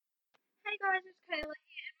guys, it's Kayla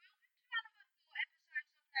here, and welcome to another 4 episodes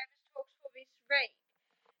of Neighbours Talks for this week.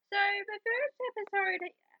 So the first episode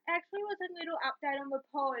actually was a little update on the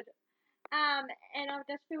pod, and I've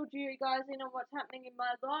just filled you guys in on what's happening in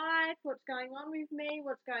my life, what's going on with me,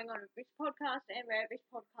 what's going on with this podcast, and where this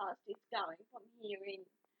podcast is going from here in.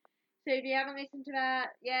 So if you haven't listened to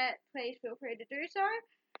that yet, please feel free to do so.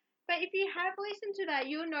 But if you have listened to that,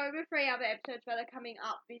 you'll know the 3 other episodes that are coming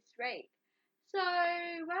up this week. So,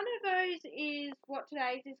 one of those is what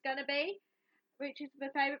today's is going to be, which is the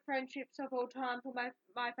favourite friendships of all time for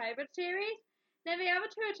my favourite series. Then the other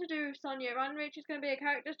 2 are to do with Sonia. One which is going to be a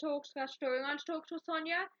character talk / storylines talks with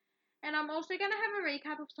Sonia. And I'm also going to have a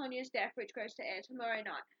recap of Sonia's death, which goes to air tomorrow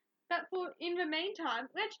night. But in the meantime,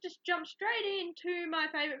 let's just jump straight into my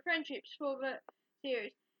favourite friendships for the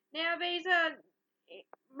series. Now,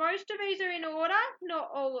 most of these are in order, not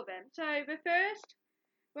all of them. So, the first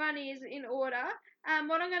one is in order.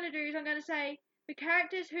 What I'm going to do is I'm going to say the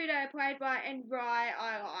characters who they are played by and why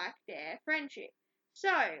I like their friendship.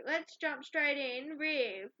 So, let's jump straight in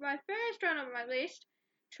with my first one on my list,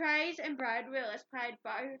 Trace and Brad Willis, played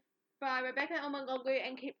both by Rebecca Elmoglu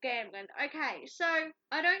and Kip Gamblin. Okay, so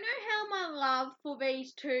I don't know how my love for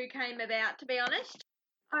these 2 came about, to be honest.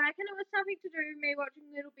 I reckon it was something to do with me watching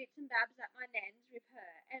little bits and babs at my nan's with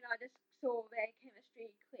her, and I just saw their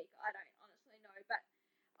chemistry click. I don't honestly know, but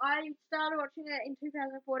I started watching it in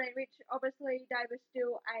 2014, which obviously they were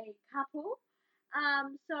still a couple.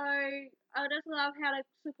 So I just love how they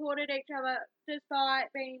supported each other despite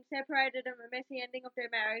being separated and the messy ending of their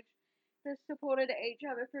marriage. They supported each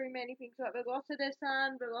other through many things, like the loss of their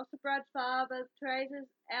son, the loss of Brad's father, Teresa's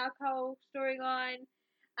alcohol storyline,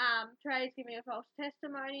 Trey's giving a false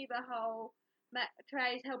testimony, the whole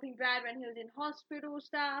Trey's helping Brad when he was in hospital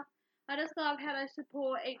stuff. I just love how they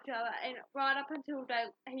support each other, and right up until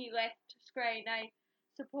he left screen, they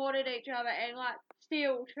supported each other, and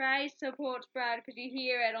still Trey supports Brad because you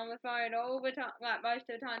hear it on the phone all the time, most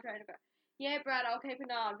of the time. Trey go, yeah, Brad, I'll keep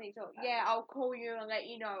an eye on things, or yeah, I'll call you and let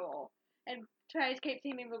you know, and Trey keeps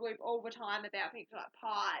him in the loop all the time about things like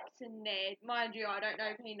pipes and Ned. Mind you, I don't know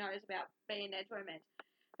if he knows about being Ned's romance.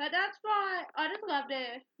 But that's why I just love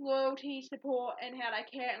their loyalty, support, and how they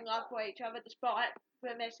care and love for each other despite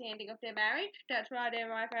the messy ending of their marriage. That's why they're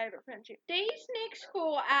my favourite friendship. These next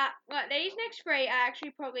 3 are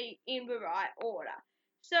actually probably in the right order.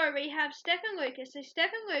 So we have Steph and Lucas. So Steph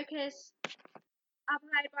and Lucas are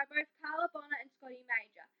played by both Carla Bonner and Scotty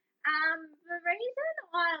Major. The reason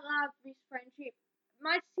I love this friendship,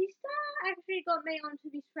 my sister actually got me onto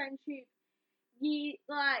this friendship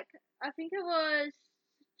I think it was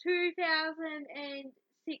 2016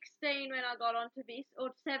 when I got onto this, or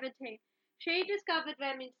 17. She discovered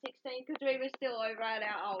them in 16 because we were still over at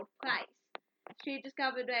our old place. She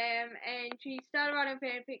discovered them and she started writing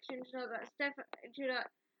fan fiction. She was like, she was like,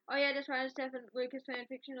 oh yeah, just writing Steph and Lucas fan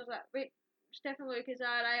fiction. I was like, Steph and Lucas,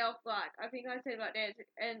 are they off? I think I said there's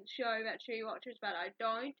a show that she watches, but I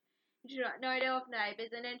don't. And she's like, no, they're off Neighbours.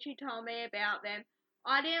 And then she told me about them.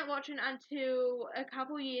 I didn't watch it until a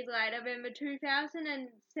couple years later, when the 2007,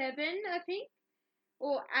 I think,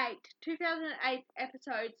 or 2008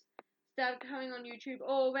 episodes started coming on YouTube,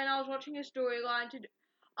 or when I was watching a storyline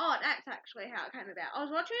that's actually how it came about. I was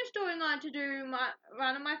watching a storyline to do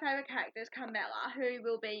one of my favourite characters, Carmella, who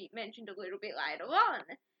will be mentioned a little bit later on.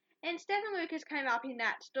 And Steph and Lucas came up in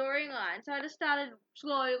that storyline, so I just started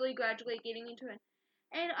slowly, gradually getting into it.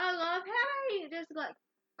 And I love how they just,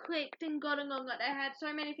 clicked and got along. They had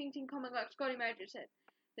so many things in common, like Scotty Major said.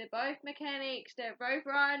 They're both mechanics, they're both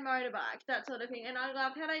riding motorbikes, that sort of thing. And I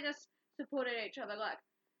love how they just supported each other.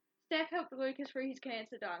 Steph helped Lucas through his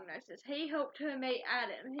cancer diagnosis. He helped her meet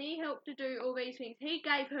Adam. He helped to do all these things. He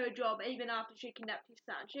gave her a job even after she kidnapped his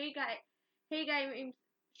son. He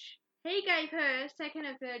gave her second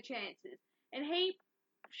and third chances. And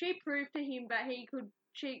she proved to him that he could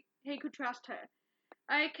trust her.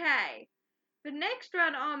 Okay. The next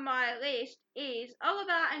one on my list is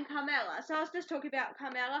Oliver and Carmella. So I was just talking about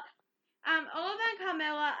Carmella. Oliver and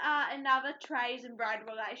Carmella are another Trace and Brad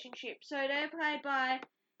relationship. So they're played by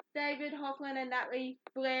David Hoffman and Natalie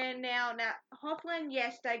Blair now. Now, Hoffman,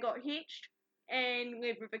 yes, they got hitched and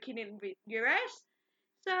live with a kid in the US.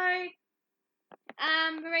 So,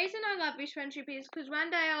 the reason I love this friendship is because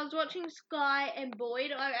one day I was watching Sky and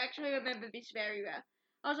Boyd. I actually remember this very well.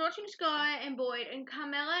 I was watching Sky and Boyd, and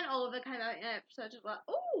Carmella and Oliver came out in an episode of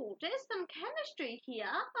oh, there's some chemistry here.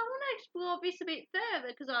 I want to explore this a bit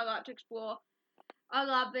further because I like to explore. I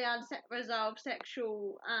love the unresolved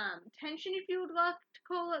sexual tension, if you would like to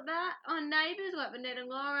call it that, on Neighbours, like the Ned and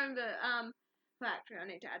Lauren, actually I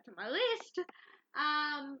need to add to my list,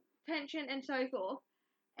 tension and so forth.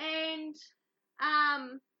 And since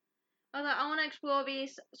I was like, I want to explore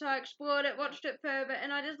this, so I explored it, watched it further,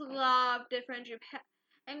 and I just loved their friendship.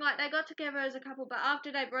 And like they got together as a couple, but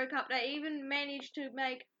after they broke up, they even managed to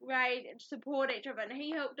make Ray support each other, and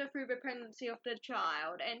he helped her through the pregnancy of the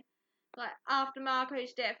child. And like after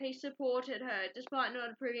Marco's death, he supported her despite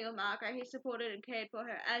not approving of Marco. He supported and cared for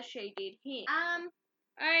her as she did him.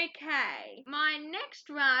 Okay, my next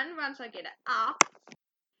run, once I get it up.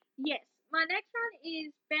 Yes, my next one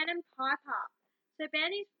is Ben and Piper. So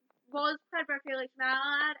Ben was played by Felix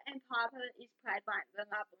Mallard, and Piper is played by the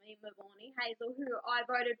lovely Mavoni Hazel, who I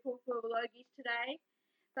voted for the Logies today.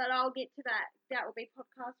 But I'll get to that. That will be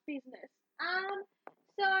podcast business.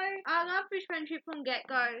 So I love this friendship from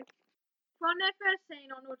get-go. From their first scene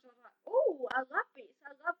onwards, I was like, oh, I love this,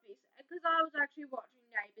 because I was actually watching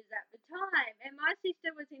Neighbours at the time, and my sister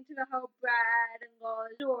was into the whole Brad and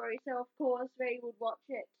Loz story, so of course we would watch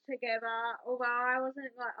it together, although I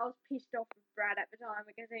wasn't, like, I was pissed off with Brad at the time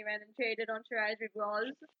because he ran and cheated on Sheree with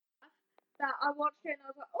Loz. But I watched it and I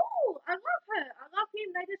was like, oh, I love her, I love him,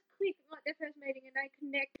 they just clicked like their first meeting and they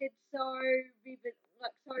connected so vivid,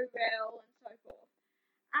 like so well and so forth.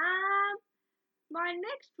 My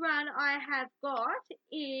next one I have got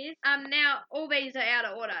is now all these are out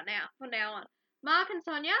of order now from now on. Mark and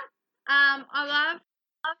Sonia. I love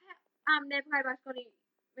how, they're played by Scotty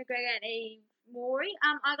McGregor and Eve Morey.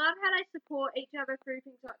 I love how they support each other through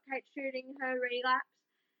things like Kate shooting her relapse,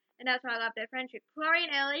 and that's why I love their friendship. Chloe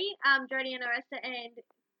and Ellie, Jodie and Aresta, and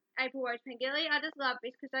April Rose Pengilly. I just love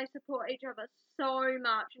this because they support each other so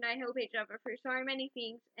much and they help each other through so many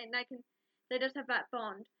things, and they just have that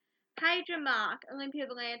bond. Paige and Mark, Olympia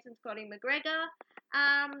Valance and Scotty McGregor.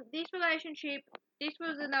 This relationship, this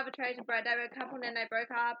was another Trace and Brad. They were a couple and then they broke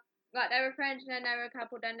up. Like they were friends and then they were a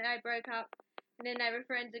couple, then they broke up, and then they were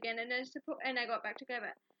friends again, and then they got back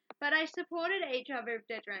together. But they supported each other with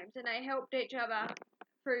their dreams and they helped each other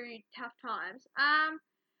through tough times.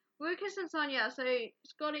 Lucas and Sonia, so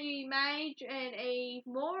Scotty Mage and Eve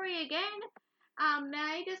Morey again.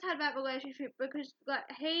 They just had that relationship because like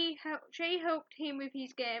she helped him with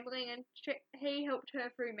his gambling and he helped her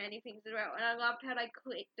through many things as well. And I loved how they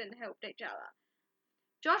clicked and helped each other.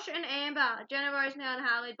 Josh and Amber, Jenna Rosenau and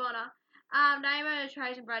Harley Bonner. They were a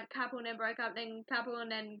Trace and Brad couple and then broke up, then couple and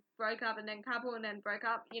then broke up, and then couple and then broke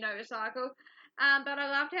up. You know, a cycle. But I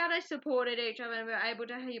loved how they supported each other and were able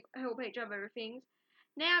to help each other with things.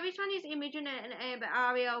 Now this one is Imogen and Amber,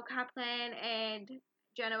 Ariel Kaplan and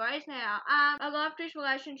Jenna Rosenau. I loved this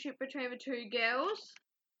relationship between the two girls.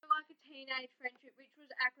 Like a teenage friendship, which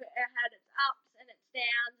was accurate. It had its ups and its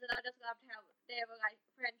downs, and I just loved how their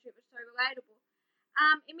friendship was so relatable.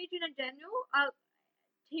 Imogen and Daniel,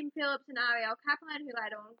 Tim Phillips and Ariel Kaplan, who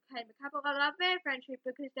later on became a couple. I love their friendship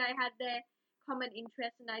because they had their common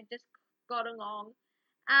interests and they just got along.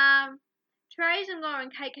 Trace and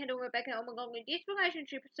Lauren, Kate Kendall, Rebecca Omagongli. This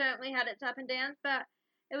relationship certainly had its ups and downs, but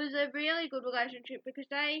it was a really good relationship because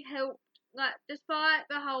they helped, like, despite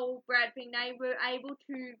the whole Brad thing, they were able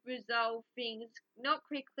to resolve things, not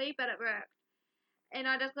quickly, but it worked. And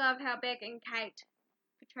I just love how Beck and Kate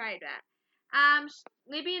portrayed that.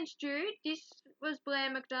 Libby and Stu, this was Blair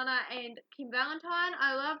McDonough and Kim Valentine.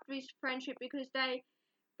 I loved this friendship because they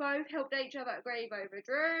both helped each other grieve over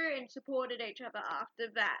Drew and supported each other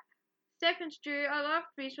after that. Steph and Stu, I loved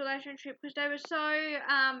this relationship because they were so,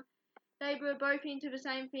 they were both into the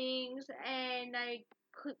same things and they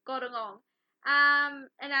got along.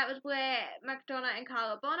 And that was Blair McDonough and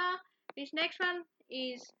Carla Bonner. This next one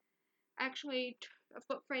is actually, I've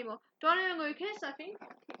got three more. Donna and Lucas, I think.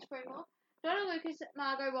 It's three more. Donna, Lucas,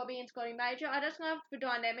 Margot, Robbie, and Scotty Major. I just loved the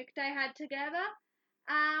dynamic they had together.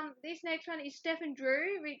 This next one is Steph and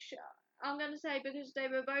Drew, which I'm going to say because they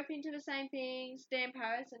were both into the same things, Dan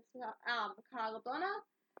Paris and Carla Bonner.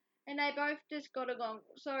 And they both just got along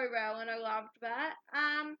so well, and I loved that.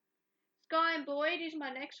 Sky and Boyd is my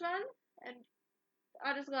next one, and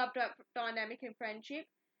I just loved that dynamic and friendship.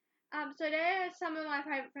 So they're some of my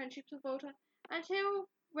favourite friendships of all time. Until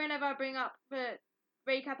whenever I bring up the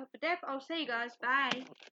recap of the death, I'll see you guys. Bye.